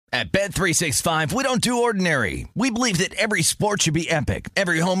At Bet365, we don't do ordinary. We believe that every sport should be epic.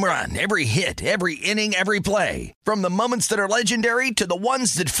 Every home run, every hit, every inning, every play. From the moments that are legendary to the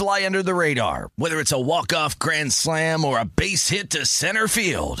ones that fly under the radar. Whether it's a walk-off grand slam or a base hit to center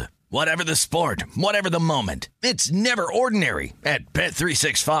field. Whatever the sport, whatever the moment. It's never ordinary at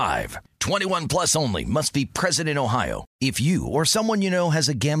Bet365. 21 plus only. Must be present in Ohio. If you or someone you know has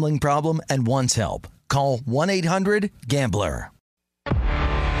a gambling problem and wants help, call 1-800-GAMBLER.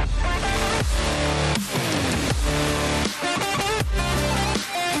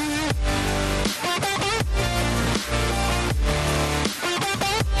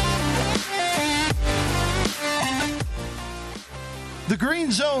 The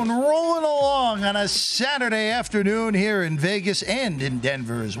Green Zone rolling along on a Saturday afternoon here in Vegas and in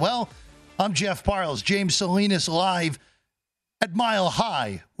Denver as well. I'm Jeff Parles. James Salinas live at Mile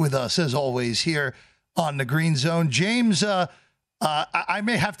High with us, as always, here on the Green Zone. James, I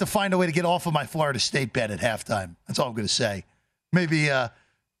may have to find a way to get off of my Florida State bet at halftime. That's all I'm going to say. Maybe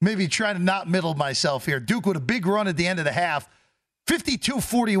try to not middle myself here. Duke with a big run at the end of the half.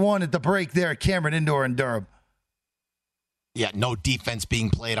 52-41 at the break there at Cameron Indoor in Durham. Yeah, no defense being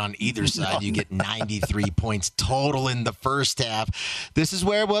played on either side. You get 93 points total in the first half. This is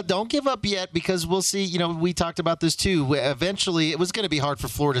where, well, don't give up yet because we'll see. You know, we talked about this too. Eventually, it was going to be hard for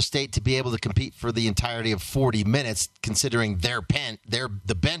Florida State to be able to compete for the entirety of 40 minutes, considering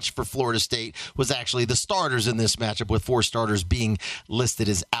the bench for Florida State was actually the starters in this matchup, with 4 starters being listed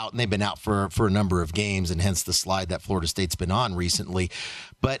as out, and they've been out for a number of games, and hence the slide that Florida State's been on recently.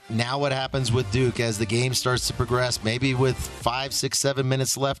 But now what happens with Duke as the game starts to progress, maybe with 5, 6, 7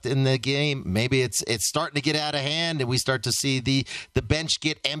 minutes left in the game, maybe it's starting to get out of hand and we start to see the bench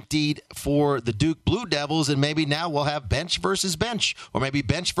get emptied for the Duke Blue Devils, and maybe now we'll have bench versus bench, or maybe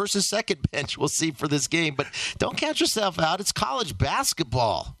bench versus second bench. We'll see for this game. But don't count yourself out. It's college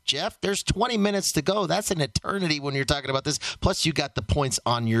basketball, Jeff. There's 20 minutes to go. That's an eternity when you're talking about this. Plus, you got the points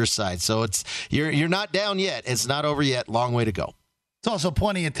on your side. So you're not down yet. It's not over yet. Long way to go. It's also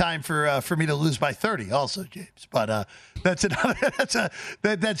plenty of time for me to lose by 30 also, James. But that's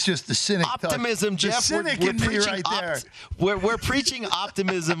just the cynic. Optimism, Jeff. The cynic in me right there. We're preaching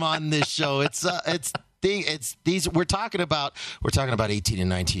optimism on this show. We're talking about 18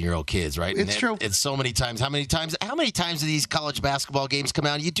 and 19-year-old kids, right? It's true. It's so many times. How many times do these college basketball games come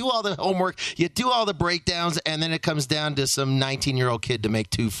out? You do all the homework, you do all the breakdowns, and then it comes down to some 19-year-old kid to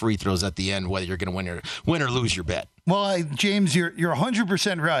make 2 free throws at the end, whether you're going to win or lose your bet. Well, James, you're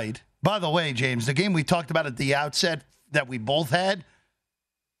 100% right. By the way, James, the game we talked about at the outset that we both had,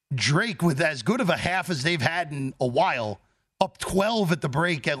 Drake with as good of a half as they've had in a while, up 12 at the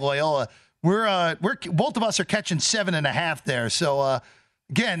break at Loyola. We're both of us are catching 7.5 there. So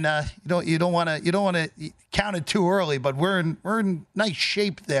again, you don't want to count it too early, but we're in nice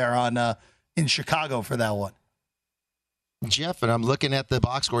shape there in Chicago for that one. Jeff, and I'm looking at the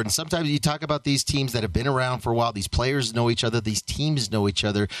box score, and sometimes you talk about these teams that have been around for a while. These players know each other. These teams know each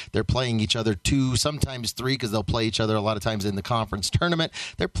other. They're playing each other 2, sometimes 3, because they'll play each other a lot of times in the conference tournament.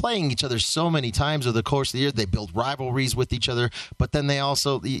 They're playing each other so many times over the course of the year. They build rivalries with each other, but then they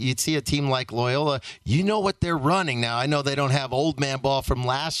also, you'd see a team like Loyola, you know what they're running. Now, I know they don't have old man ball from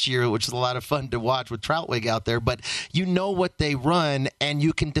last year, which is a lot of fun to watch with Troutwig out there, but you know what they run, and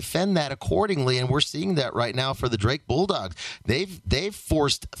you can defend that accordingly, and we're seeing that right now for the Drake Bulldogs. They've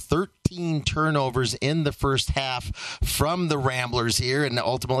forced 13 turnovers in the first half from the Ramblers here, and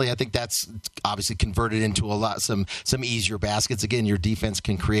ultimately I think that's obviously converted into some easier baskets. Again, your defense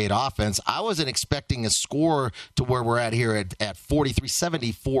can create offense. I wasn't expecting a score to where we're at here at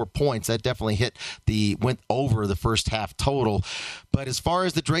 74 points. That definitely went over the first half total. But as far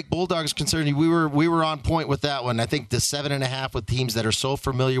as the Drake Bulldogs concerned, we were on point with that one. I think the 7.5 with teams that are so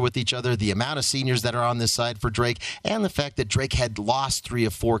familiar with each other, the amount of seniors that are on this side for Drake, and the fact that Drake had lost 3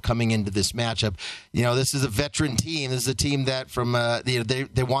 of 4 coming into this matchup. You know, this is a veteran team. This is a team that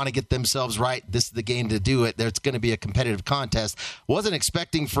they want to get themselves right. This is the game to do it. It's going to be a competitive contest. Wasn't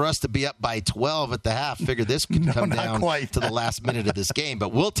expecting for us to be up by 12 at the half. Figured this could come down to the last minute of this game,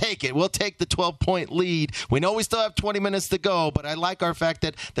 but we'll take it. We'll take the 12-point lead. We know we still have 20 minutes to go, but I like our fact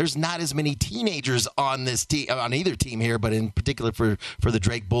that there's not as many teenagers on this team, on either team here, but in particular for the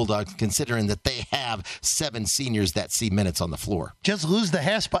Drake Bulldogs, considering that they have 7 seniors that see minutes on the floor. Just lose the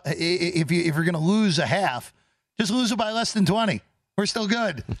half. If you're going to lose a half, just lose it by less than 20. We're still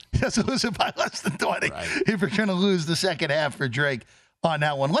good. Just lose it by less than 20 if you're going to lose the second half for Drake on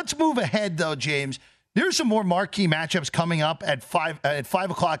that one. Let's move ahead, though, James. There's some more marquee matchups coming up at 5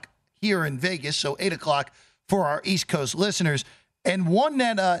 o'clock here in Vegas, so 8 o'clock for our East Coast listeners. And one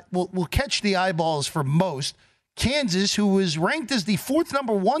that will catch the eyeballs for most, Kansas, who was ranked as the fourth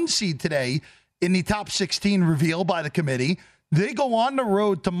number 1 seed today in the top 16 reveal by the committee, they go on the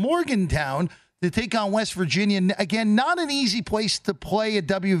road to Morgantown to take on West Virginia. Again, not an easy place to play at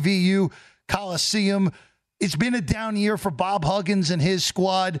WVU Coliseum. It's been a down year for Bob Huggins and his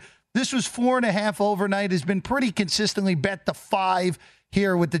squad. This was 4.5 overnight. Has been pretty consistently bet to 5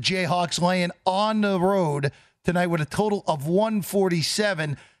 here with the Jayhawks laying on the road tonight with a total of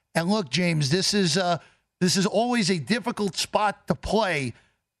 147. And look, James, this is always a difficult spot to play.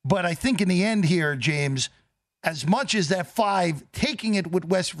 But I think in the end here, James, as much as that 5, taking it with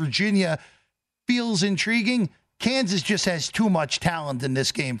West Virginia feels intriguing, Kansas just has too much talent in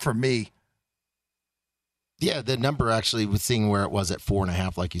this game for me. Yeah, the number actually, with seeing where it was at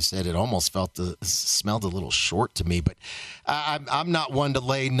 4.5, like you said, it almost smelled a little short to me. But I'm not one to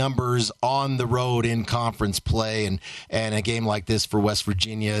lay numbers on the road in conference play, and a game like this for West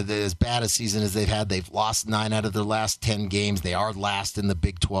Virginia, as bad a season as they've had, they've lost 9 out of their last 10 games. They are last in the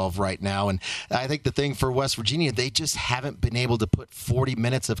Big 12 right now, and I think the thing for West Virginia, they just haven't been able to put 40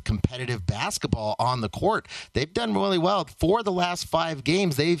 minutes of competitive basketball on the court. They've done really well. For the last 5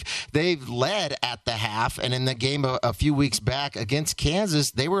 games, they've led at the half, and in the game a few weeks back against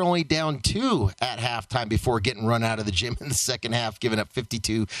Kansas, they were only down 2 at halftime before getting run out of the gym in the second half, giving up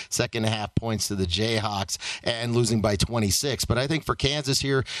 52 second-half points to the Jayhawks and losing by 26. But I think for Kansas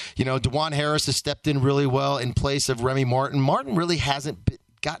here, DeJuan Harris has stepped in really well in place of Remy Martin. Martin really hasn't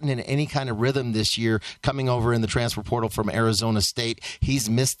gotten in any kind of rhythm this year coming over in the transfer portal from Arizona State. He's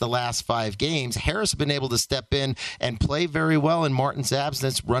missed the last 5 games. Harris has been able to step in and play very well in Martin's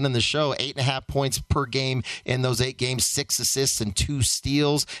absence, running the show. 8.5 points per game in those 8 games, 6 assists and 2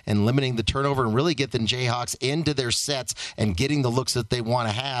 steals, and limiting the turnover and really get the Jayhawks into their sets and getting the looks that they want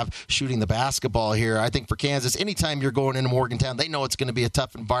to have shooting the basketball here. I think for Kansas, anytime you're going into Morgantown, they know it's going to be a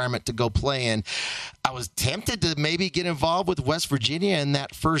tough environment to go play in. I was tempted to maybe get involved with West Virginia in that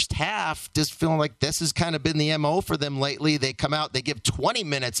first half, just feeling like this has kind of been the MO for them lately. They come out, they give 20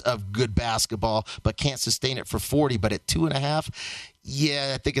 minutes of good basketball, but can't sustain it for 40. But at 2.5,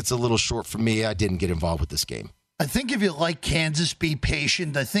 yeah, I think it's a little short for me. I didn't get involved with this game. I think if you like Kansas, be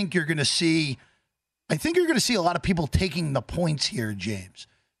patient. I think you're going to see a lot of people taking the points here, James.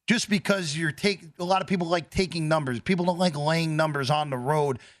 Just because a lot of people like taking numbers. People don't like laying numbers on the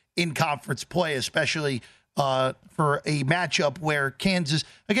road in conference play, especially for a matchup where Kansas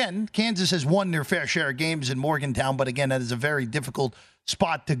has won their fair share of games in Morgantown, but again, that is a very difficult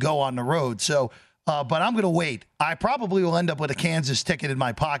spot to go on the road. So, but I'm going to wait. I probably will end up with a Kansas ticket in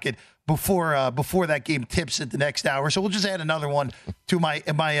my pocket before that game tips at the next hour. So we'll just add another one to my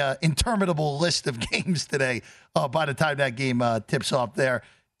interminable list of games today. By the time that game tips off there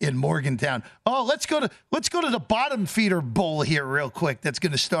in Morgantown. Oh, let's go to the bottom feeder bowl here real quick. That's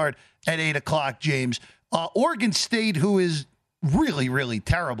going to start at 8:00, James. Oregon State, who is really, really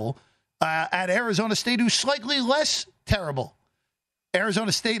terrible, at Arizona State, who's slightly less terrible.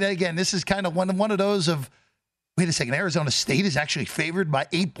 Arizona State, again, this is kind of one of those of, wait a second, Arizona State is actually favored by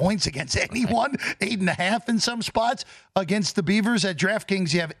 8 points against anyone, 8.5 in some spots against the Beavers. At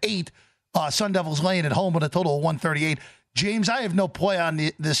DraftKings, you have 8. Sun Devils laying at home with a total of 138. James, I have no play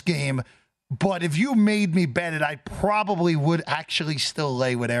on this game, but if you made me bet it, I probably would actually still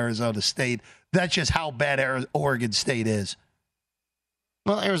lay with Arizona State. That's just how bad Oregon State is.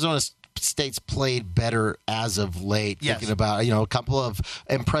 Well, Arizona State's played better as of late. Yes. Thinking about a couple of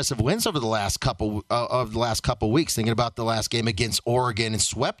impressive wins over the last couple weeks. Thinking about the last game against Oregon, and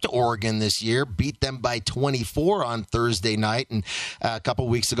swept Oregon this year, beat them by 24 on Thursday night, and a couple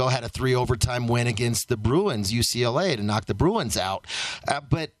weeks ago had a 3 overtime win against the Bruins, UCLA, to knock the Bruins out.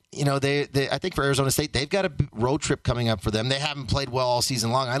 But I think for Arizona State, they've got a road trip coming up for them. They haven't played well all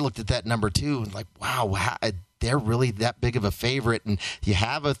season long. I looked at that number 2 and like, wow, they're really that big of a favorite. And you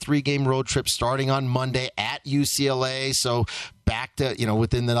have a 3-game road trip starting on Monday at UCLA. So back to,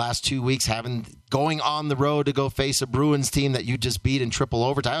 within the last 2 weeks, going on the road to go face a Bruins team that you just beat in triple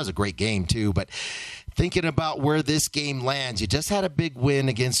overtime. That was a great game too. But thinking about where this game lands, you just had a big win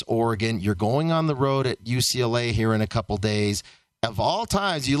against Oregon. You're going on the road at UCLA here in a couple days. Of all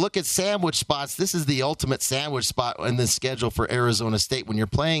times, you look at sandwich spots, this is the ultimate sandwich spot in the schedule for Arizona State. When you're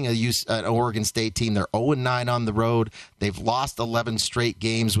playing an Oregon State team, they're 0-9 on the road. They've lost 11 straight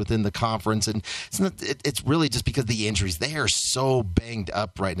games within the conference, and it's really just because of the injuries. They are so banged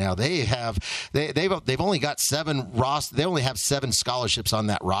up right now. They've only got 7 They only have 7 scholarships on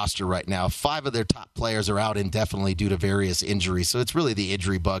that roster right now. 5 of their top players are out indefinitely due to various injuries. So it's really the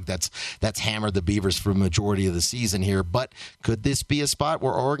injury bug that's hammered the Beavers for a majority of the season here. But could this be a spot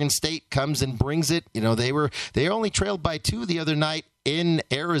where Oregon State comes and brings it? They only trailed by 2 the other night in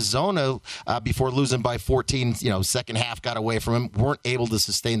Arizona before losing by 14. Second half got away from him. Weren't able to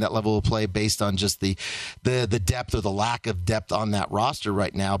sustain that level of play based on just the depth or the lack of depth on that roster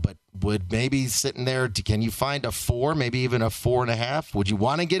right now. But would maybe sitting there, can you find a 4, maybe even a 4.5? Would you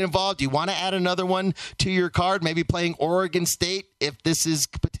want to get involved? Do you want to add another one to your card? Maybe playing Oregon State if this is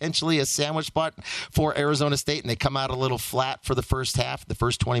potentially a sandwich spot for Arizona State and they come out a little flat for the first half, the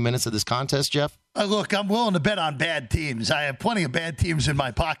first 20 minutes of this contest, Jeff? Look, I'm willing to bet on bad teams. I have plenty of bad teams in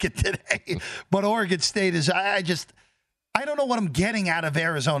my pocket today. But Oregon State is, I don't know what I'm getting out of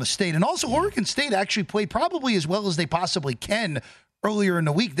Arizona State. And also, Oregon State actually played probably as well as they possibly can earlier in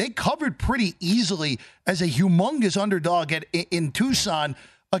the week. They covered pretty easily as a humongous underdog in Tucson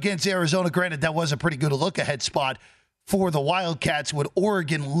against Arizona. Granted, that was a pretty good look-ahead spot for the Wildcats with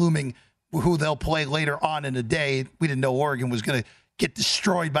Oregon looming, who they'll play later on in the day. We didn't know Oregon was going to get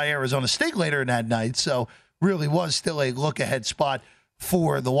destroyed by Arizona State later in that night, so really was still a look-ahead spot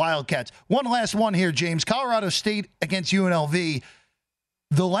for the Wildcats. One last one here, James. Colorado State against UNLV.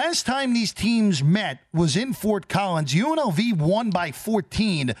 The last time these teams met was in Fort Collins. UNLV won by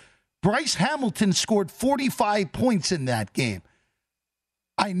 14. Bryce Hamilton scored 45 points in that game.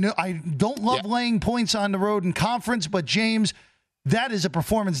 I know I don't love laying points on the road in conference, but James, that is a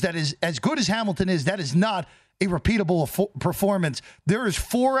performance that is as good as Hamilton is. That is not a repeatable performance. There is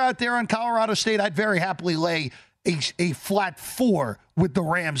 4 out there on Colorado State. I'd very happily lay a flat 4 with the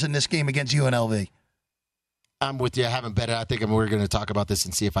Rams in this game against UNLV. I'm with you. I haven't bet it. I think we're going to talk about this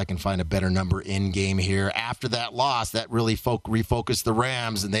and see if I can find a better number in game here. After that loss, that really refocused the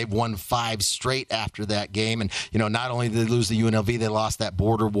Rams, and they've won 5 straight after that game. And, not only did they lose the UNLV, they lost that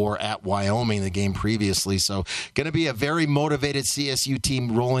border war at Wyoming the game previously. So going to be a very motivated CSU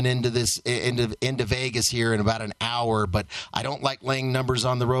team rolling into Vegas here in about an hour. But I don't like laying numbers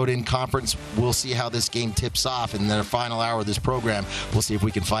on the road in conference. We'll see how this game tips off in the final hour of this program. We'll see if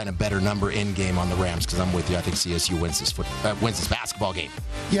we can find a better number in game on the Rams, because I'm with you. I think CSU wins this basketball game.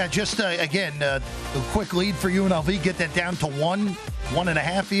 Yeah, just again, a quick lead for UNLV. Get that down to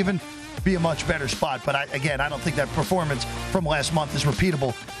 1.5 even. Be a much better spot. But I don't think that performance from last month is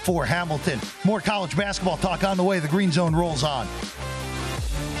repeatable for Hamilton. More college basketball talk on the way. The Green Zone rolls on.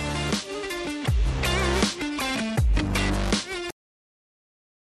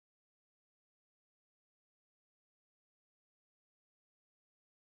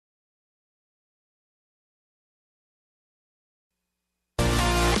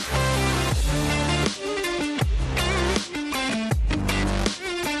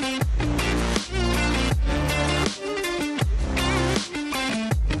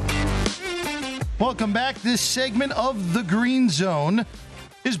 Welcome back. This segment of The Green Zone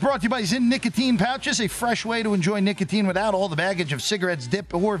is brought to you by Zyn Nicotine Pouches, a fresh way to enjoy nicotine without all the baggage of cigarettes,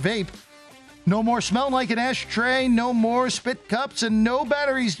 dip, or vape. No more smelling like an ashtray, no more spit cups, and no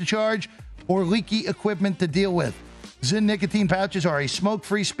batteries to charge or leaky equipment to deal with. Zyn Nicotine Pouches are a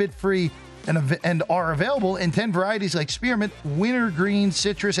smoke-free, spit-free, and are available in 10 varieties like spearmint, wintergreen,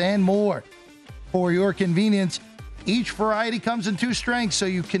 citrus, and more. For your convenience, each variety comes in 2 strengths, so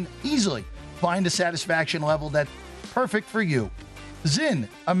you can easily find a satisfaction level that's perfect for you. Zyn,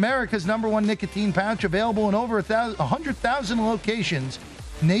 America's #1 nicotine pouch, available in over 100,000 locations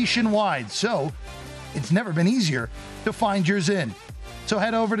nationwide. So it's never been easier to find your Zyn. So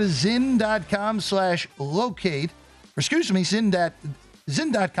head over to Zyn.com/locate,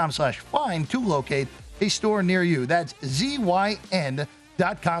 Zyn.com/find to locate a store near you. That's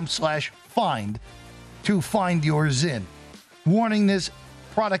ZYN.com/find to find your Zyn. Warning, this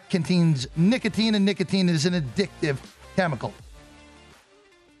product contains nicotine, and nicotine is an addictive chemical.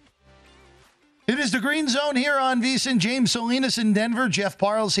 It is the Green Zone here on VSiN. James Salinas in Denver. Jeff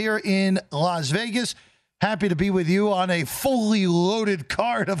Parles here in Las Vegas. Happy to be with you on a fully loaded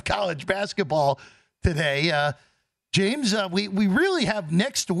card of college basketball today. James, we really have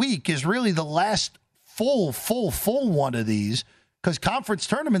next week is really the last full one of these, because conference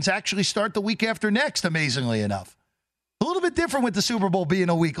tournaments actually start the week after next, amazingly enough. A little bit different with the Super Bowl being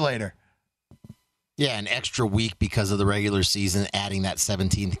a week later. Yeah, an extra week because of the regular season, adding that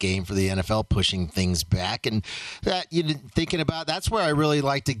 17th game for the NFL, pushing things back. And that thinking about, that's where I really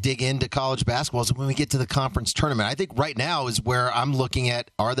like to dig into college basketball, is when we get to the conference tournament. I think right now is where I'm looking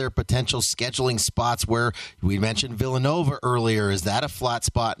at, are there potential scheduling spots where we mentioned Villanova earlier? Is that a flat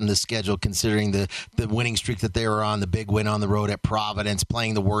spot in the schedule, considering the winning streak that they were on, the big win on the road at Providence,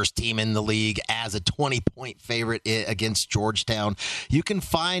 playing the worst team in the league as a 20-point favorite against Georgetown? You can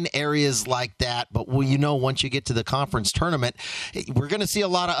find areas like that, but once you get to the conference tournament, we're going to see a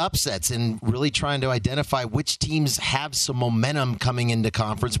lot of upsets and really trying to identify which teams have some momentum coming into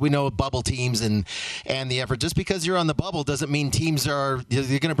conference. We know bubble teams and the effort. Just because you're on the bubble doesn't mean teams you're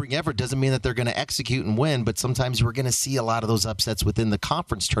going to bring effort, doesn't mean that they're going to execute and win, but sometimes we're going to see a lot of those upsets within the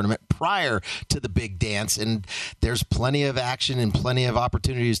conference tournament prior to the big dance, and there's plenty of action and plenty of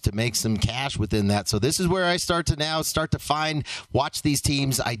opportunities to make some cash within that. So this is where I start to watch these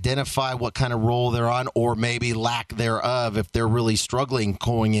teams, identify what kind of role they're on, or maybe lack thereof if they're really struggling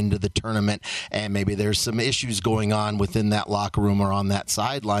going into the tournament, and maybe there's some issues going on within that locker room or on that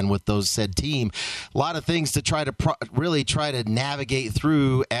sideline with those said team. A lot of things to try to really try to navigate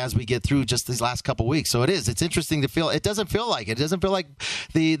through as we get through just these last couple weeks. So it's interesting to feel. It doesn't feel like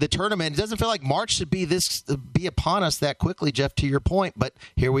the tournament. It doesn't feel like March should be upon us that quickly, Jeff, to your point, but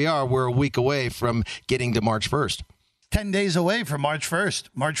here we are. We're a week away from getting to March 1st. 10 days away from March 1st.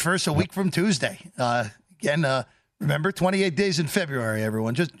 March 1st, a week from Tuesday. Remember, 28 days in February,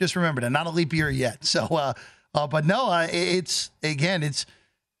 everyone. Just remember that. Not a leap year yet. So, it's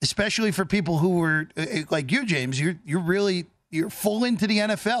especially for people who were like you, James. You're full into the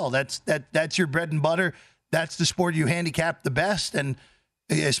NFL. That's your bread and butter. That's the sport you handicap the best, and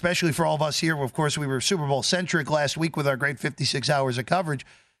especially for all of us here. Of course, we were Super Bowl centric last week with our great 56 hours of coverage.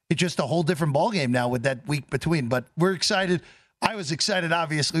 It's just a whole different ballgame now with that week between. But we're excited. I was excited,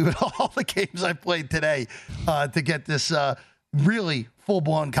 obviously, with all the games I played today to get this really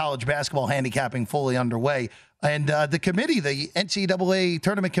full-blown college basketball handicapping fully underway. And the committee, the NCAA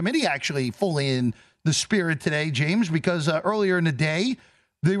tournament committee, actually fully in the spirit today, James, because earlier in the day,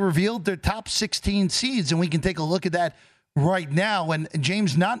 they revealed their top 16 seeds, and we can take a look at that right now. And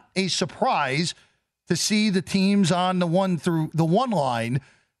James, not a surprise to see the teams on the 1 through the 1 line,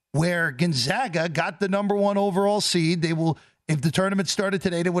 where Gonzaga got the number 1 overall seed. They will, if the tournament started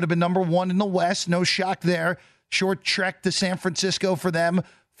today, they would have been number 1 in the West. No shock there. Short trek to San Francisco for them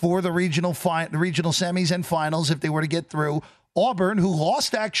for the regional semis and finals if they were to get through. Auburn, who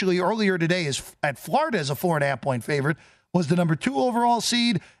lost actually earlier today, is at Florida as a 4.5-point favorite, was the number 2 overall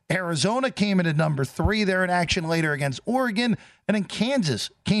seed. Arizona came in at number 3. They're in action later against Oregon. And then Kansas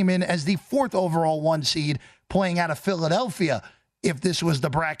came in as the 4th overall 1 seed, playing out of Philadelphia, if this was the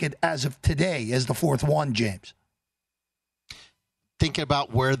bracket as of today, as the 4th one, James. Thinking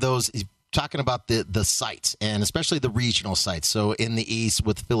about where talking about the sites, and especially the regional sites. So in the East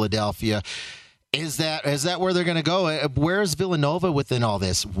with Philadelphia, is that where they're going to go? Where's Villanova within all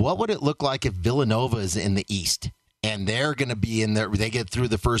this? What would it look like if Villanova is in the East? And they're going to be in there. They get through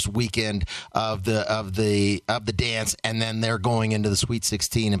the first weekend of the dance, and then they're going into the Sweet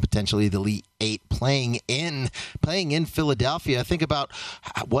 16 and potentially the Elite 8, playing in Philadelphia. Think about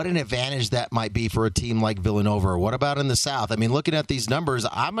what an advantage that might be for a team like Villanova. Or what about in the South? I mean, looking at these numbers,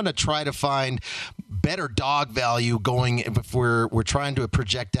 I'm going to try to find better dog value going if we're trying to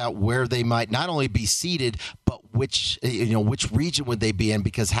project out where they might not only be seated, but which region would they be in,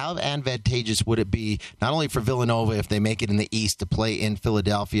 because how advantageous would it be not only for Villanova if they make it in the East to play in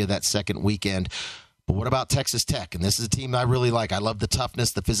Philadelphia that second weekend, but what about Texas Tech? And this is a team I really like. I love the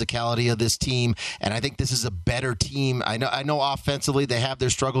toughness, the physicality of this team, and I think this is a better team. I know offensively they have their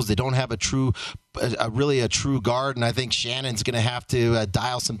struggles. They don't have a true guard, and I think Shannon's going to have to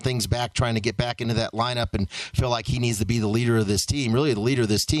dial some things back, trying to get back into that lineup and feel like he needs to be the leader of this team. Really, the leader of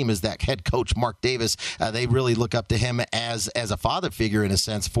this team is that head coach, Mark Davis. They really look up to him as a father figure, in a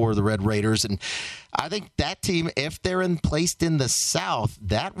sense, for the Red Raiders. And I think that team, if they're placed in the South,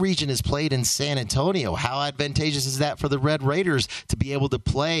 that region is played in San Antonio. How advantageous is that for the Red Raiders to be able to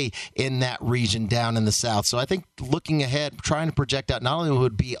play in that region down in the South? So I think looking ahead, trying to project out not only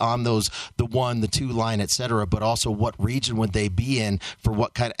would be on the 1, the 2 line, et cetera, but also what region would they be in for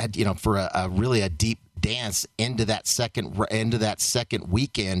what kind of, for a really deep dance into that second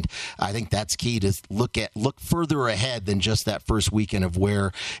weekend. I think that's key to look further ahead than just that first weekend of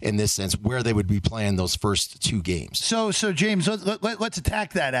where they would be playing those first 2 games. So James, let's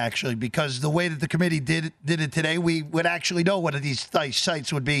attack that actually, because the way that the committee did it today, we would actually know what these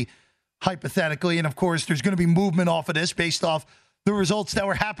sites would be hypothetically, and of course there's going to be movement off of this based off the results that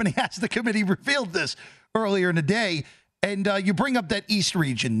were happening as the committee revealed this earlier in the day. And you bring up that East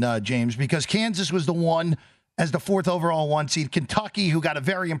region, James, because Kansas was the 1 as the 4th overall 1 seed. Kentucky, who got a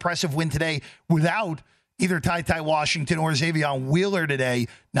very impressive win today without either Ty Washington or Xavier Wheeler today.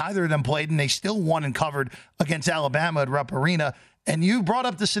 Neither of them played, and they still won and covered against Alabama at Rupp Arena. And you brought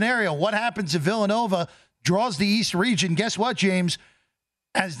up the scenario. What happens if Villanova draws the East region? Guess what, James?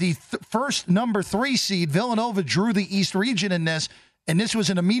 As the first number 3 seed, Villanova drew the East region in this, and this was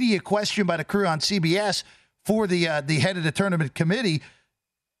an immediate question by the crew on CBS for the head of the tournament committee.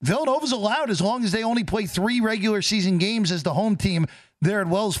 Villanova's allowed as long as they only play 3 regular season games as the home team there at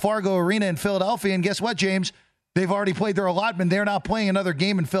Wells Fargo Arena in Philadelphia. And guess what, James? They've already played their allotment. They're not playing another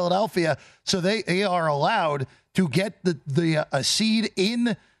game in Philadelphia, so they are allowed to get a seed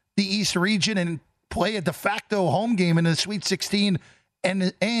in the East region and play a de facto home game in the Sweet 16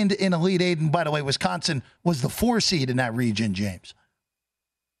 and in Elite 8. And by the way, Wisconsin was the 4 seed in that region, James.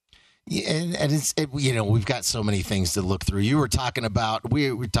 Yeah, and we've got so many things to look through. We were talking about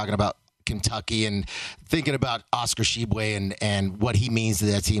Kentucky and thinking about Oscar Tshiebwe and what he means to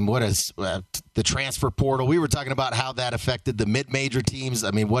that team. What is the transfer portal? We were talking about how that affected the mid-major teams.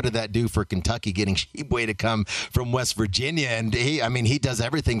 I mean, what did that do for Kentucky getting Tshiebwe to come from West Virginia? And he does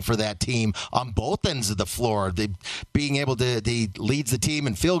everything for that team on both ends of the floor. He leads the team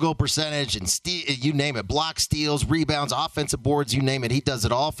in field goal percentage and you name it, block steals, rebounds, offensive boards, you name it. He does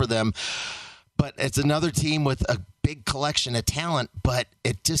it all for them. But it's another team with a big collection of talent. But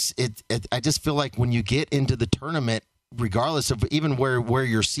I just feel like when you get into the tournament, regardless of even where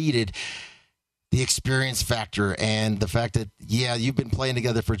you're seated, the experience factor and the fact that, you've been playing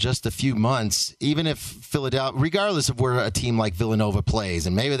together for just a few months, even if Philadelphia, regardless of where a team like Villanova plays,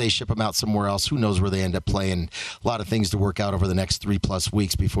 and maybe they ship them out somewhere else, who knows where they end up playing. A lot of things to work out over the next 3+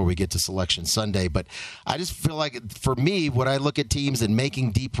 weeks before we get to Selection Sunday. But I just feel like, for me, when I look at teams and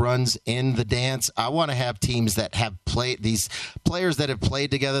making deep runs in the dance, I want to have teams that have played, these players that have played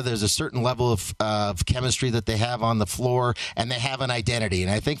together. There's a certain level of chemistry that they have on the floor, and they have an identity.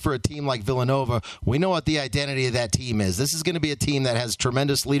 And I think for a team like Villanova, we know what the identity of that team is. This is going to be a team that has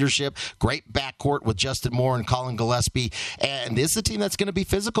tremendous leadership, great backcourt with Justin Moore and Colin Gillespie, and this is a team that's going to be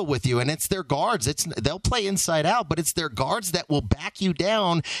physical with you, and it's their guards. They'll play inside out, but it's their guards that will back you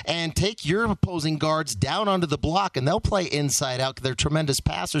down and take your opposing guards down onto the block, and they'll play inside out. They're tremendous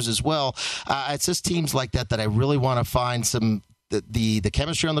passers as well. It's just teams like that I really want to find some the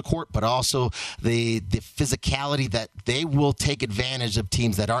chemistry on the court, but also the physicality that they will take advantage of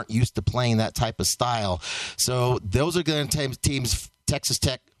teams that aren't used to playing that type of style. So those are going to teams, Texas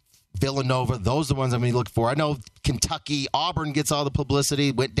Tech, Villanova, those are the ones I'm going to look for. I know Kentucky, Auburn gets all the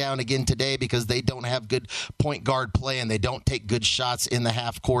publicity, went down again today because they don't have good point guard play and they don't take good shots in the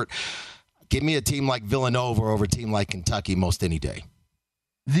half court. Give me a team like Villanova over a team like Kentucky most any day.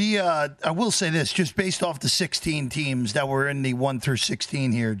 I will say this, just based off the 16 teams that were in the 1 through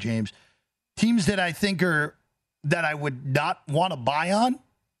 16 here, James, teams that I think that I would not want to buy on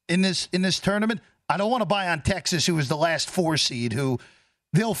in this tournament. I don't want to buy on Texas, who was the last 4 seed, who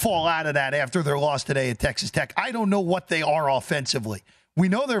they'll fall out of that after their loss today at Texas Tech. I don't know what they are offensively. We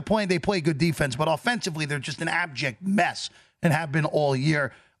know they play good defense, but offensively they're just an abject mess and have been all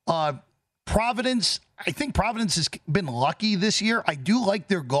year. Providence, I think Providence has been lucky this year. I do like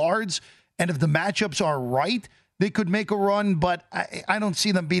their guards, and if the matchups are right, they could make a run, but I don't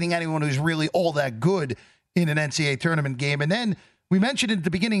see them beating anyone who's really all that good in an NCAA tournament game. And then we mentioned it at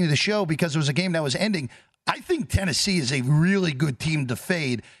the beginning of the show because it was a game that was ending. I think Tennessee is a really good team to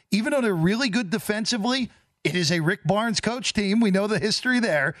fade. Even though they're really good defensively, it is a Rick Barnes coach team. We know the history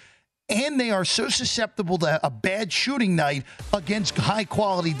there. And they are so susceptible to a bad shooting night against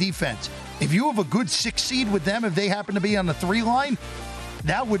high-quality defense. If you have a good 6 seed with them, if they happen to be on the 3 line,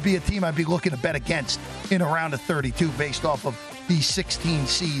 that would be a team I'd be looking to bet against in a round of 32 based off of these 16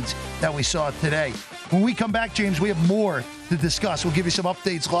 seeds that we saw today. When we come back, James, we have more to discuss. We'll give you some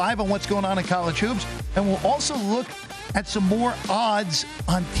updates live on what's going on in college hoops, and we'll also look at some more odds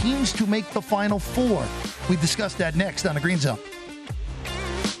on teams to make the Final Four. We discuss that next on the Green Zone.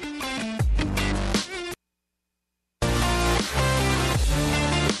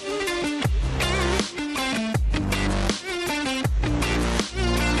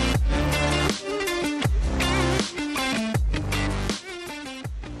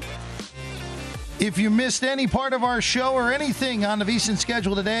 If you missed any part of our show or anything on the VSiN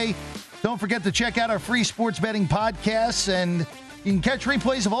schedule today, don't forget to check out our free sports betting podcasts, and you can catch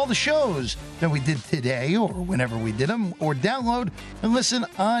replays of all the shows that we did today or whenever we did them, or download and listen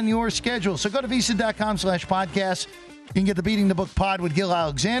on your schedule. So go to VSiN.com/podcasts. You can get the Beating the Book pod with Gil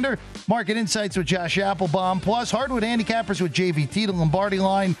Alexander, Market Insights with Josh Applebaum, plus Hardwood Handicappers with JVT, the Lombardi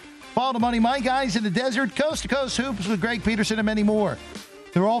Line, Follow the Money, My Guys in the Desert, Coast to Coast Hoops with Greg Peterson, and many more.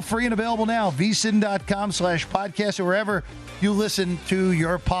 They're all free and available now. VSiN.com/podcast or wherever you listen to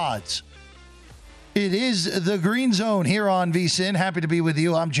your pods. It is the Green Zone here on VSiN. Happy to be with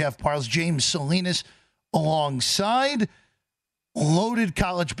you. I'm Jeff Parles. James Salinas alongside. Loaded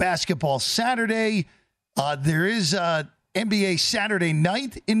college basketball Saturday. There is NBA Saturday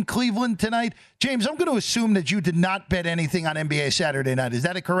night in Cleveland tonight. James, I'm going to assume that you did not bet anything on NBA Saturday night. Is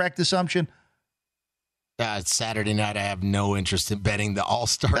that a correct assumption? Saturday night, I have no interest in betting the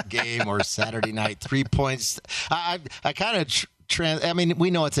All-Star game or Saturday night 3 points. I kind of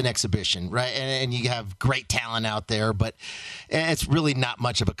we know it's an exhibition, right? And you have great talent out there, but it's really not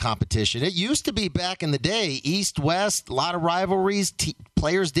much of a competition. It used to be back in the day, East-West, a lot of rivalries.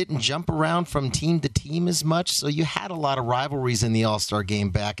 Players didn't jump around from team to team as much, so you had a lot of rivalries in the All-Star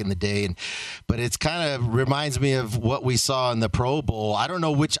game back in the day. But it's kind of reminds me of what we saw in the Pro Bowl. I don't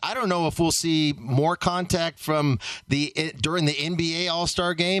know if we'll see more contact from during the NBA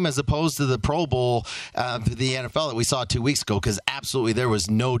All-Star game as opposed to the Pro Bowl, the NFL that we saw 2 weeks ago, because absolutely there was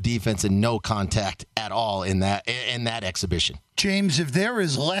no defense and no contact at all in that exhibition. James, if there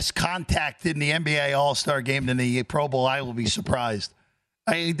is less contact in the NBA All-Star game than the Pro Bowl, I will be surprised.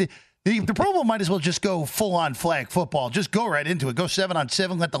 The Pro Bowl might as well just go full-on flag football. Just go right into it. Go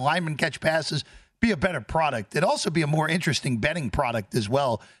 7-on-7, let the linemen catch passes. Be a better product. It'd also be a more interesting betting product as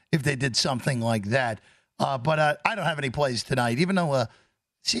well if they did something like that. But I don't have any plays tonight, even though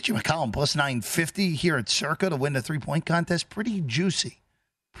C.J. McCollum plus 950 here at Circa to win the three-point contest. Pretty juicy.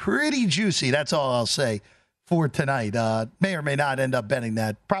 Pretty juicy. That's all I'll say for tonight. May or may not end up betting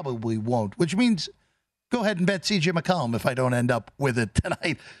that. Probably won't, which means go ahead and bet C.J. McCollum if I don't end up with it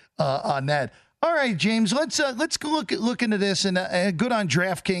tonight on that. All right, James, let's look into this. And good on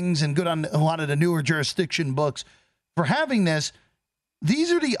DraftKings and good on a lot of the newer jurisdiction books for having this.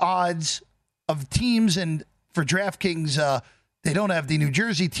 These are the odds of teams, and for DraftKings, they don't have the New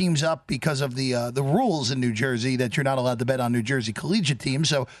Jersey teams up because of the rules in New Jersey that you're not allowed to bet on New Jersey collegiate teams.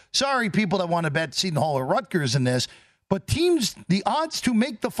 So sorry, people that want to bet Seton Hall or Rutgers in this. But teams, the odds to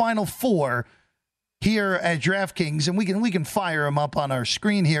make the Final Four here at DraftKings, and we can fire them up on our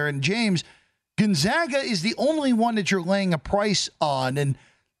screen here. And James, Gonzaga is the only one that you're laying a price on, and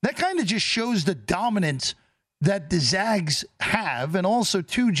that kind of just shows the dominance that the Zags have, and also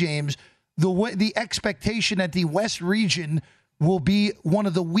too, James, the expectation that the West region will be one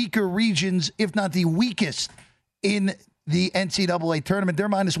of the weaker regions, if not the weakest, in the NCAA tournament. They're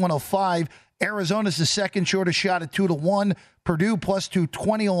minus 105. Arizona's the second shortest shot at 2-1. Purdue plus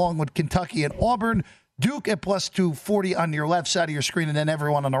 220 along with Kentucky and Auburn. Duke at plus 240 on your left side of your screen, and then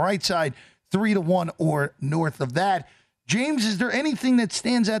everyone on the right side, 3-1 or north of that. James, is there anything that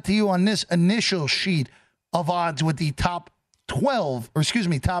stands out to you on this initial sheet of odds with the top 12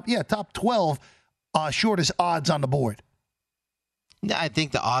 shortest odds on the board? I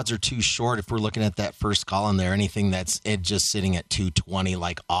think the odds are too short if we're looking at that first column there. Anything that's just sitting at 220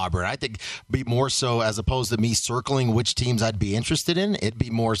 like Auburn. I think be more so, as opposed to me circling which teams I'd be interested in, it'd be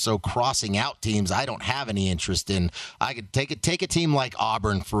more so crossing out teams I don't have any interest in. I could take a team like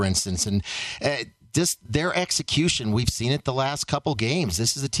Auburn, for instance, and just their execution, we've seen it the last couple games.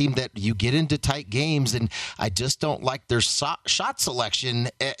 This is a team that you get into tight games, and I just don't like their shot selection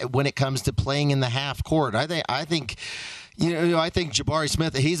when it comes to playing in the half court. I think Jabari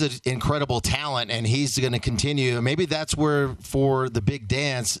Smith, he's an incredible talent, and he's going to continue. Maybe that's where, for the big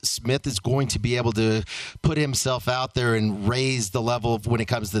dance, Smith is going to be able to put himself out there and raise the level of when it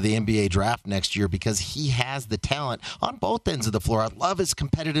comes to the NBA draft next year, because he has the talent on both ends of the floor. I love his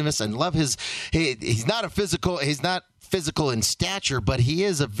competitiveness and love he's not physical in stature, but he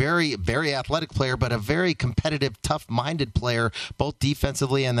is a very, very athletic player, but a very competitive, tough-minded player, both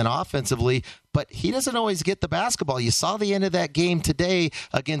defensively and then offensively. But he doesn't always get the basketball. You saw the end of that game today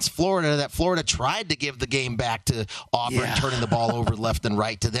against Florida, that Florida tried to give the game back to Auburn, turning the ball over left and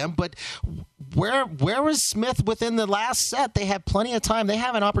right to them. But where was Smith within the last set? They had plenty of time. They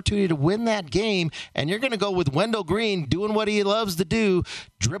have an opportunity to win that game, and you're going to go with Wendell Green doing what he loves to do,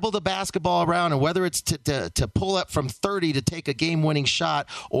 dribble the basketball around, and whether it's to pull up from 30 to take a game-winning shot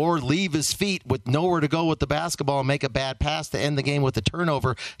or leave his feet with nowhere to go with the basketball and make a bad pass to end the game with a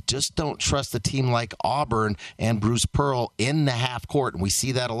turnover. Just don't trust a team like Auburn and Bruce Pearl in the half court, and we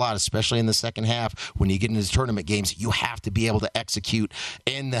see that a lot, especially in the second half. When you get into tournament games, you have to be able to execute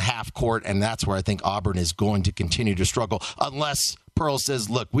in the half court, and that's where I think Auburn is going to continue to struggle unless Pearl says,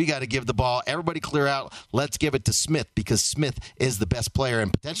 look, we got to give the ball, everybody clear out, let's give it to Smith, because Smith is the best player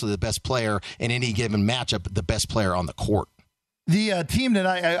and potentially the best player in any given matchup, the best player on the court. The team that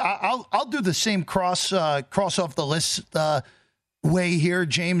I'll do the same cross off the list way here,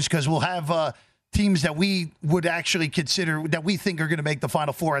 James, because we'll have teams that we would actually consider that we think are going to make the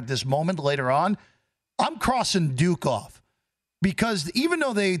Final Four at this moment later on. I'm crossing Duke off because even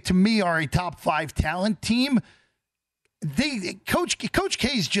though they, to me, are a top 5 talent team, Coach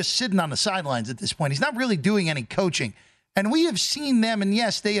K is just sitting on the sidelines at this point. He's not really doing any coaching. And we have seen them, and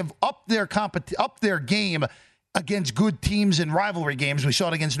yes, they have upped their game against good teams in rivalry games. We saw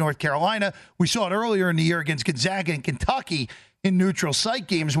it against North Carolina. We saw it earlier in the year against Gonzaga and Kentucky in neutral site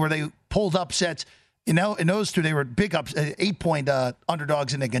games where they pulled upsets in those two, they were big ups, 8-point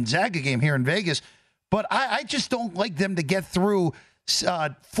underdogs in the Gonzaga game here in Vegas. But I just don't like them to get through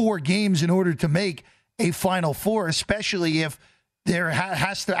 4 games in order to make a Final Four, especially if there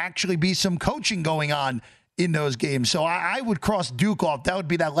has to actually be some coaching going on in those games. So I would cross Duke off. That would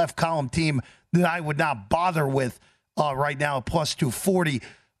be that left column team that I would not bother with right now, plus 240.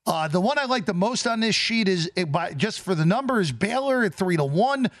 The one I like the most on this sheet is, just for the numbers, Baylor at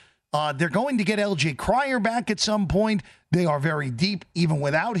 3-1. They're going to get LJ Cryer back at some point. They are very deep even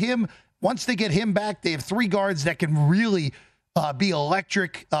without him. Once they get him back, they have 3 guards that can really be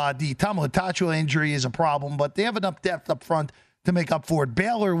electric. The Tamo Itacho injury is a problem, but they have enough depth up front to make up for it.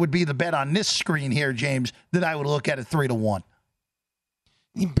 Baylor would be the bet on this screen here, James, that I would look at 3-1.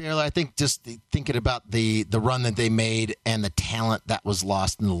 Baylor, I think just thinking about the run that they made and the talent that was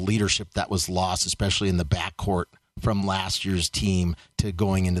lost and the leadership that was lost, especially in the backcourt from last year's team to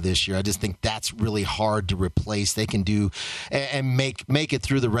going into this year. I just think that's really hard to replace. They can do and make it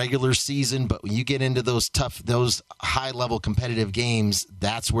through the regular season, but when you get into those high-level competitive games,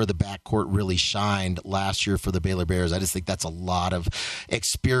 that's where the backcourt really shined last year for the Baylor Bears. I just think that's a lot of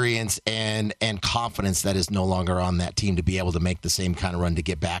experience and confidence that is no longer on that team to be able to make the same kind of run to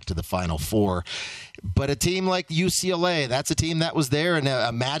get back to the Final Four. But a team like UCLA, that's a team that was there and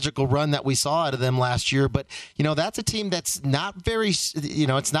a magical run that we saw out of them last year. But, that's a team that's not very,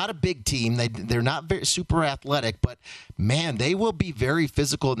 it's not a big team. They're not very super athletic, but, man, they will be very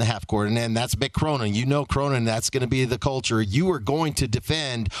physical in the half court. And then that's Mick Cronin. Cronin, that's going to be the culture. You are going to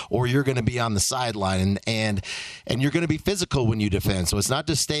defend or you're going to be on the sideline. And you're going to be physical when you defend. So it's not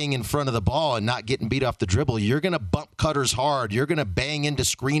just staying in front of the ball and not getting beat off the dribble. You're going to bump cutters hard. You're going to bang into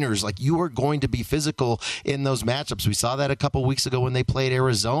screeners. Like, you are going to be physical in those matchups. We saw that a couple weeks ago when they played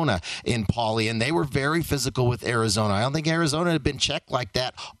Arizona in Pauley, and they were very physical with Arizona. I don't think Arizona had been checked like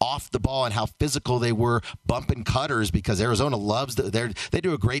that off the ball and how physical they were bumping cutters, because Arizona loves they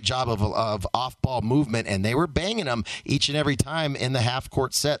do a great job of off-ball movement, and they were banging them each and every time in the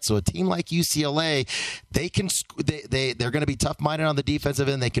half-court set. So a team like UCLA, they're going to be tough-minded on the defensive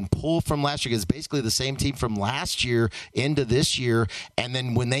end. They can pull from last year. It's basically the same team from last year into this year, and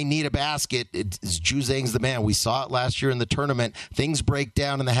then when they need a basket, Juzang's the man. We saw it last year in the tournament. Things break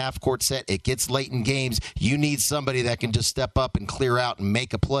down in the half-court set. It gets late in games. You need somebody that can just step up and clear out and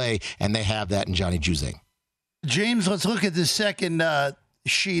make a play, and they have that in Johnny Juzang. James, let's look at the second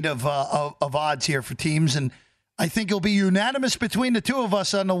sheet of odds here for teams, and I think it'll be unanimous between the two of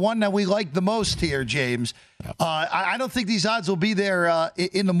us on the one that we like the most here, James. Yep. I don't think these odds will be there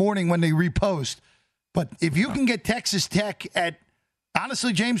in the morning when they repost, but if you can get Texas Tech at,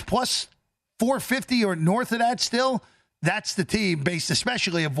 honestly, James, plus 450 or north of that still, that's the team, based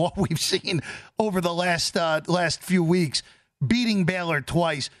especially of what we've seen over the last few weeks, beating Baylor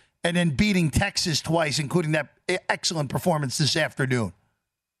twice and then beating Texas twice, including that excellent performance this afternoon.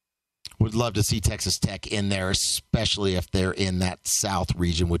 Would love to see Texas Tech in there, especially if they're in that South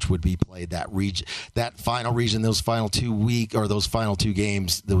region, which would be played that final region, those final 2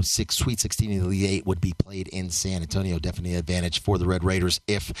 games, those Sweet 16 and Elite 8 would be played in San Antonio. Definitely an advantage for the Red Raiders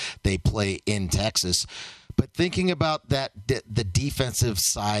if they play in Texas. But thinking about that, the defensive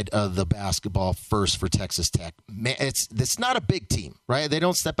side of the basketball first for Texas Tech, man, it's not a big team, right? They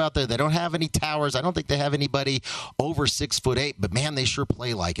don't step out there. They don't have any towers. I don't think they have anybody over 6'8", but man, they sure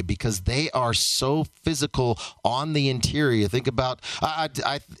play like it because they are so physical on the interior. Think about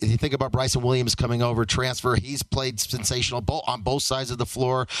Bryson Williams coming over, transfer. He's played sensational on both sides of the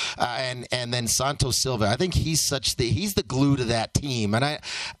floor, and then Santos Silva. I think he's the glue to that team, and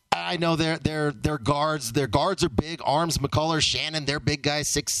I know their guards. Their guards are big. Arms, McCullough, Shannon, they're big guys,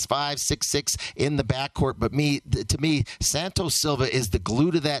 6'5", 6'6" in the backcourt. But to me, Santos Silva is the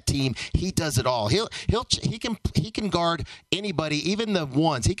glue to that team. He does it all. He can guard anybody, even the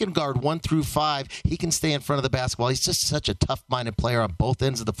ones. He can guard 1 through 5. He can stay in front of the basketball. He's just such a tough-minded player on both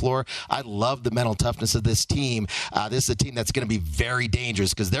ends of the floor. I love the mental toughness of this team. This is a team that's going to be very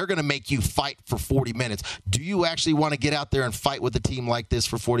dangerous because they're going to make you fight for 40 minutes. Do you actually want to get out there and fight with a team like this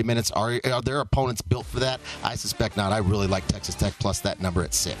for 40 minutes? Are their opponents built for that? I suspect not. I really like Texas Tech plus that number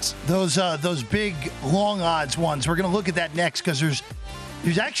at 6. Those big long odds ones. We're going to look at that next because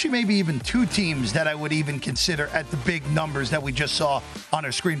there's actually maybe even 2 teams that I would even consider at the big numbers that we just saw on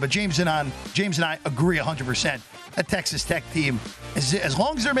our screen. But James and I agree 100%. That Texas Tech team, as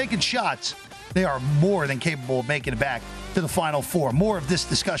long as they're making shots, they are more than capable of making it back to the Final Four. More of this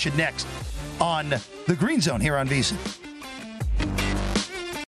discussion next on the Green Zone here on VSiN.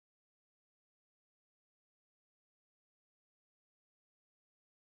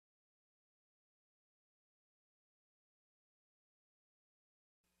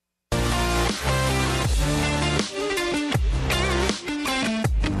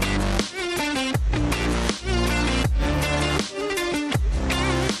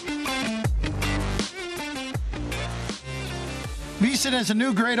 VSiN has a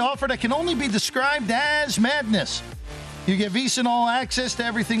new great offer that can only be described as madness. You get VSiN all access to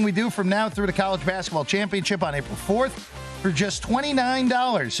everything we do from now through the College Basketball Championship on April 4th for just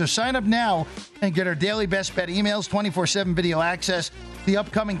 $29. So sign up now and get our daily best bet emails, 24/7 video access, the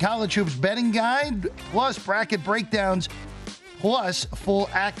upcoming College Hoops betting guide, plus bracket breakdowns, plus full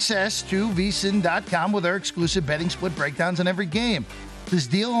access to VSiN.com with our exclusive betting split breakdowns on every game. This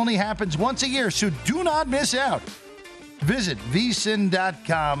deal only happens once a year, so do not miss out. Visit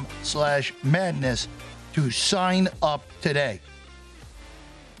VSiN.com/madness to sign up today.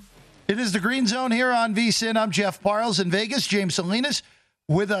 It is the Green Zone here on VSiN. I'm Jeff Parles in Vegas. James Salinas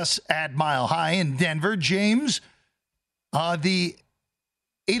with us at Mile High in Denver. James, the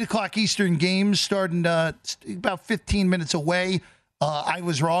 8 o'clock Eastern game starting about 15 minutes away. I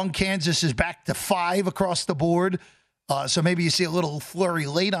was wrong. Kansas is back to 5 across the board. So maybe you see a little flurry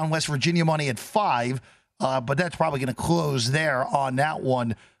late on West Virginia money at 5. But that's probably going to close there on that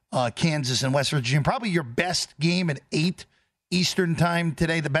one, Kansas and West Virginia. Probably your best game at 8 Eastern time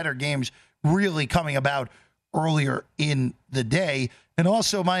today. The better games really coming about earlier in the day. And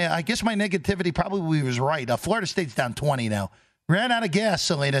also, I guess my negativity probably was right. Florida State's down 20 now. Ran out of gas,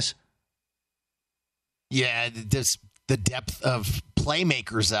 Salinas. Yeah, the depth of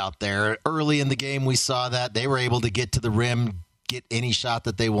playmakers out there. Early in the game, we saw that. They were able to get to the rim, get any shot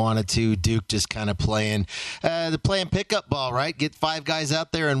that they wanted to. Duke just kind of playing pickup ball, right? Get 5 guys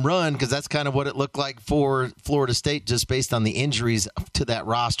out there and run, because that's kind of what it looked like for Florida State just based on the injuries to that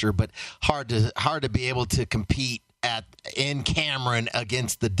roster. But hard to be able to compete in Cameron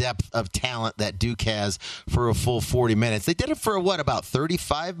against the depth of talent that Duke has for a full 40 minutes. They did it for about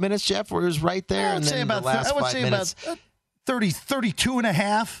 35 minutes, Jeff, where it was right there. I would say about 32 and a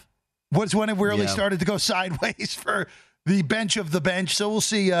half was when it really started to go sideways for the bench of the bench. So we'll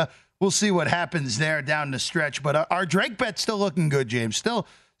see what happens there down the stretch. But our Drake bet's still looking good, James. Still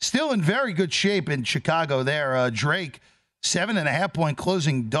in very good shape in Chicago there. Drake, 7.5-point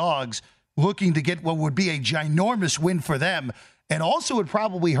closing dogs, looking to get what would be a ginormous win for them. And also would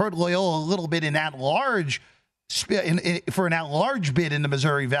probably hurt Loyola a little bit in at-large for an at-large bid in the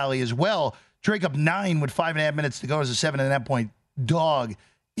Missouri Valley as well. Drake up 9 with 5.5 minutes to go as a 7.5-point dog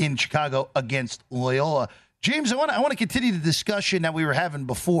in Chicago against Loyola. James, I want to continue the discussion that we were having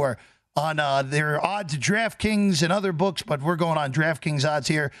before on their odds at DraftKings and other books, but we're going on DraftKings odds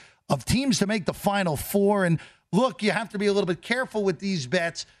here of teams to make the Final Four. And look, you have to be a little bit careful with these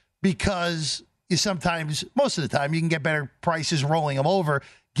bets because most of the time, you can get better prices rolling them over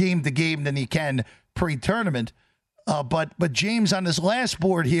game to game than you can pre-tournament. But James, on this last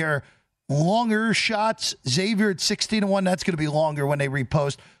board here, longer shots, Xavier at 16-1. That's going to be longer when they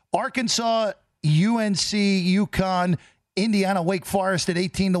repost. Arkansas, UNC, UConn, Indiana, Wake Forest at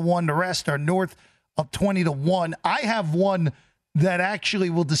 18-1. The rest are north of 20-1. I have one that actually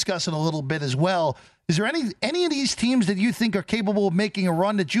we'll discuss in a little bit as well. Is there any of these teams that you think are capable of making a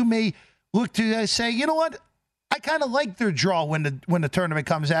run that you may look to say, you know what, I kind of like their draw when the tournament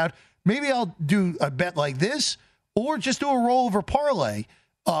comes out. Maybe I'll do a bet like this, or just do a rollover parlay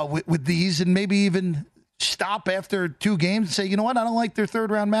with these, and maybe even stop after 2 games and say, you know what, I don't like their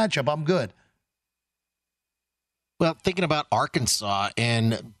third-round matchup. I'm good. Well, thinking about Arkansas,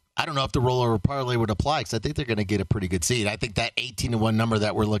 and I don't know if the rollover parlay would apply, because I think they're going to get a pretty good seed. I think that 18-1 number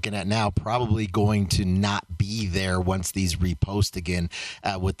that we're looking at now probably going to not be there once these repost again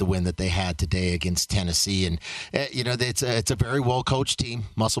with the win that they had today against Tennessee. And, it's a very well-coached team.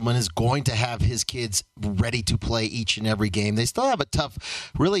 Musselman is going to have his kids ready to play each and every game. They still have a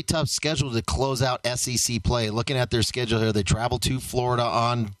really tough schedule to close out SEC play. Looking at their schedule here, they travel to Florida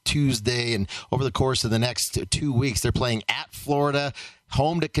on Tuesday, and over the course of the next 2 weeks, they're playing at Florida,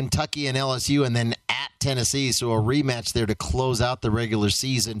 home to Kentucky and LSU, and then at Tennessee. So a rematch there to close out the regular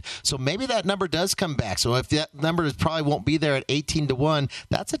season. So maybe that number does come back. So if that number probably won't be there at 18-1,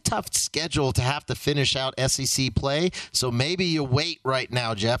 that's a tough schedule to have to finish out SEC play. So maybe you wait right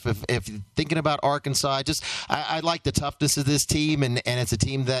now, Jeff. If you're thinking about Arkansas, I like the toughness of this team, and it's a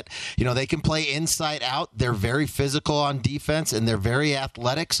team that, they can play inside out. They're very physical on defense, and they're very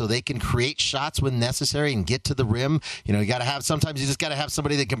athletic, so they can create shots when necessary and get to the rim. Sometimes you just got to have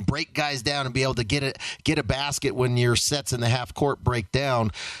somebody that can break guys down and be able to get a basket when your sets in the half court break down.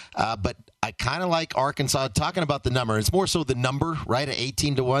 But I kind of like Arkansas. Talking about the number, it's more so the number, right? At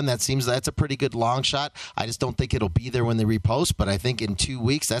 18-1, that's a pretty good long shot. I just don't think it'll be there when they repost. But I think in 2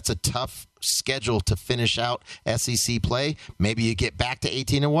 weeks, that's a tough schedule to finish out SEC play. Maybe you get back to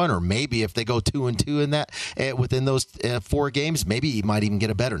 18-1, or maybe if they go 2-2 in that within those 4 games, maybe you might even get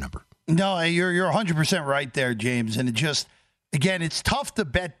a better number. No, you're 100% right there, James. And again, it's tough to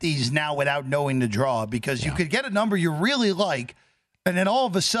bet these now without knowing the draw, because you could get a number you really like, And then all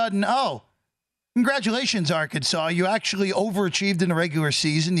of a sudden, congratulations, Arkansas. You actually overachieved in the regular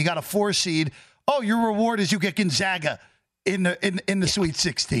season. You got a 4 seed. Oh, your reward is you get Gonzaga in the Sweet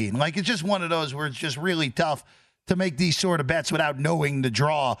 16. Like, it's just one of those where it's just really tough to make these sort of bets without knowing the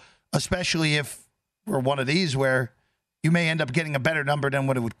draw, especially if we're one of these where you may end up getting a better number than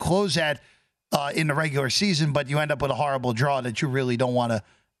what it would close at in the regular season, but you end up with a horrible draw that you really don't want to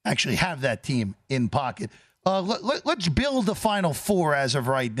actually have that team in pocket. Let's build the Final Four as of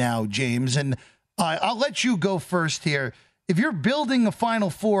right now, James, and I'll let you go first here. If you're building a Final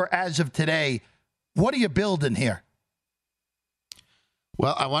Four as of today, what are you building here?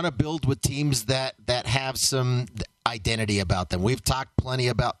 Well, I want to build with teams that have some identity about them. We've talked plenty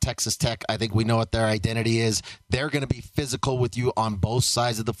about Texas Tech. I think we know what their identity is. They're going to be physical with you on both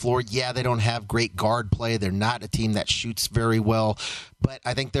sides of the floor. Yeah, they don't have great guard play. They're not a team that shoots very well, but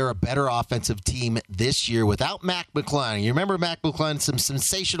I think they're a better offensive team this year without Mac McClung. You remember Mac McClung, some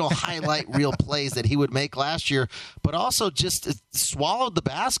sensational highlight reel plays that he would make last year, but also just swallowed the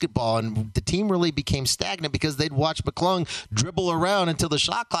basketball, and the team really became stagnant because they'd watch McClung dribble around until the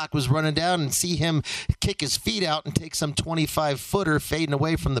shot clock was running down and see him kick his feet out and take some 25-footer fading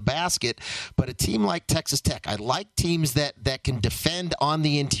away from the basket. But a team like Texas Tech, I like teams that can defend on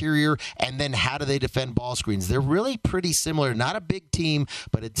the interior, and then how do they defend ball screens? They're really pretty similar. Not a big team,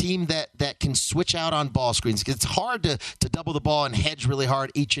 but a team that can switch out on ball screens. It's hard to double the ball and hedge really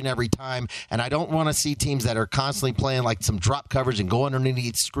hard each and every time, and I don't want to see teams that are constantly playing like some drop coverage and go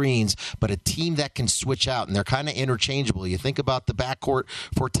underneath screens, but a team that can switch out, and they're kind of interchangeable. You think about the backcourt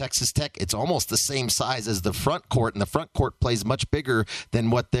for Texas Tech, it's almost the same size as the front court, and the front court plays much bigger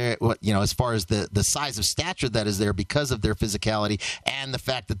than as far as the size of stature that is there because of their physicality and the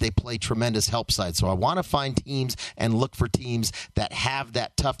fact that they play tremendous help side. So I want to find teams and look for teams that have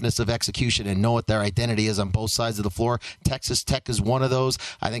that toughness of execution and know what their identity is on both sides of the floor. Texas Tech is one of those.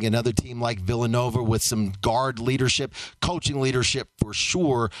 I think another team like Villanova with some guard leadership, coaching leadership for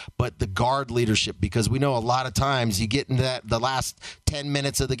sure, but the guard leadership, because we know a lot of times you get in the last 10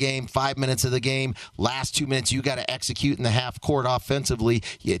 minutes of the game, 5 minutes of the game, last 2 minutes, you got to execute in the half court offensively.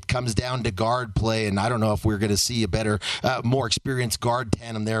 It comes down to guard play, and I don't know if we're going to see a better, more experienced guard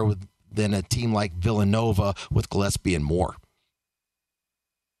tandem there than a team like Villanova with Gillespie and Moore.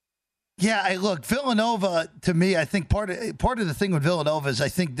 Yeah, look, Villanova, to me, I think part of the thing with Villanova is I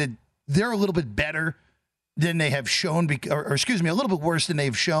think that they're a little bit better than they have shown, a little bit worse than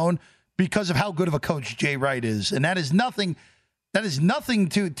they've shown because of how good of a coach Jay Wright is. And that is nothing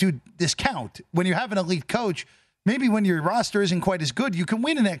to discount. When you have an elite coach, maybe when your roster isn't quite as good, you can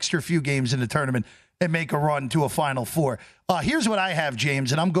win an extra few games in the tournament and make a run to a Final Four. Here's what I have,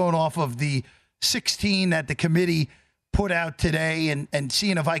 James, and I'm going off of the 16 that the committee put out today and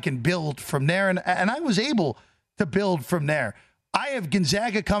seeing if I can build from there. And I was able to build from there. I have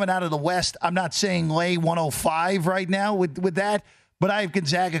Gonzaga coming out of the West. I'm not saying lay 105 right now with that, but I have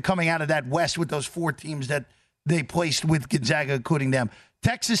Gonzaga coming out of that West with those 4 teams that they placed with Gonzaga, including them.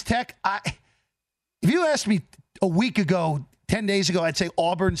 Texas Tech, if you asked me a week ago, 10 days ago, I'd say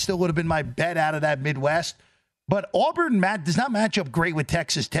Auburn still would have been my bet out of that Midwest. But Auburn does not match up great with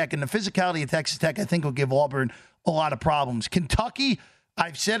Texas Tech, and the physicality of Texas Tech, I think, will give Auburn a lot of problems. Kentucky,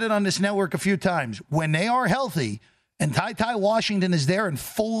 I've said it on this network a few times, when they are healthy and Ty Washington is there and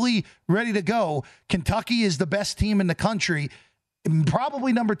fully ready to go, Kentucky is the best team in the country,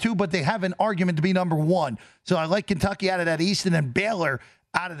 probably number 2, but they have an argument to be number 1. So I like Kentucky out of that East, and then Baylor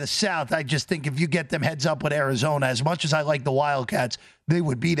out of the South. I just think if you get them heads up with Arizona, as much as I like the Wildcats, they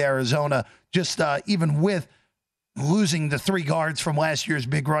would beat Arizona just even with losing the 3 guards from last year's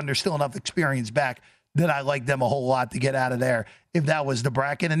big run. There's still enough experience back that I like them a whole lot to get out of there if that was the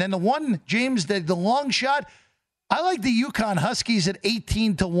bracket. And then the one, James, the long shot, I like the UConn Huskies at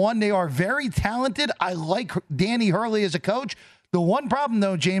 18-1. They are very talented. I like Danny Hurley as a coach. The one problem,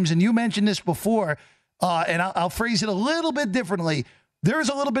 though, James, and you mentioned this before, and I'll phrase it a little bit differently, there's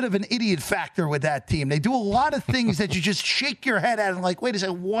a little bit of an idiot factor with that team. They do a lot of things that you just shake your head at and like, wait a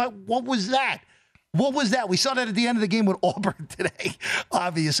second, what was that? What was that? We saw that at the end of the game with Auburn today,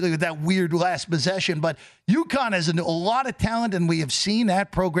 obviously, with that weird last possession. But UConn has a lot of talent, and we have seen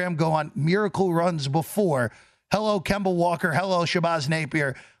that program go on miracle runs before. Hello, Kemba Walker. Hello, Shabazz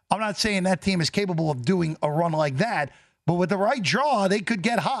Napier. I'm not saying that team is capable of doing a run like that, but with the right draw, they could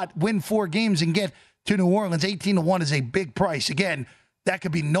get hot, win 4 games, and get to New Orleans. 18-1 is a big price. Again, that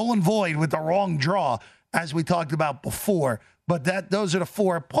could be null and void with the wrong draw, as we talked about before. But those are the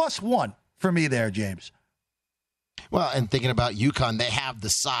 4 plus 1. For me there, James. Well, and thinking about UConn, they have the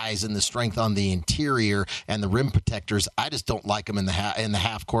size and the strength on the interior and the rim protectors. I just don't like them in the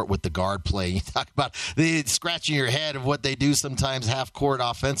half court with the guard play. You talk about the scratching your head of what they do sometimes half court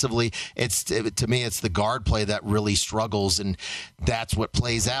offensively. To me, it's the guard play that really struggles, and that's what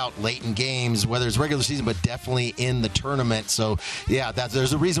plays out late in games, whether it's regular season, but definitely in the tournament. So, yeah,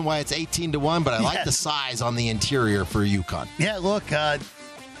 there's a reason why it's 18-1, but I like the size on the interior for UConn. Yeah, look,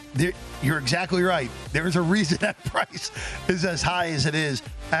 you're exactly right. There's a reason that price is as high as it is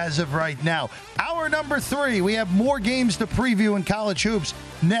as of right now. Hour number 3, we have more games to preview in college hoops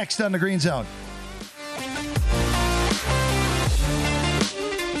next on the Green Zone.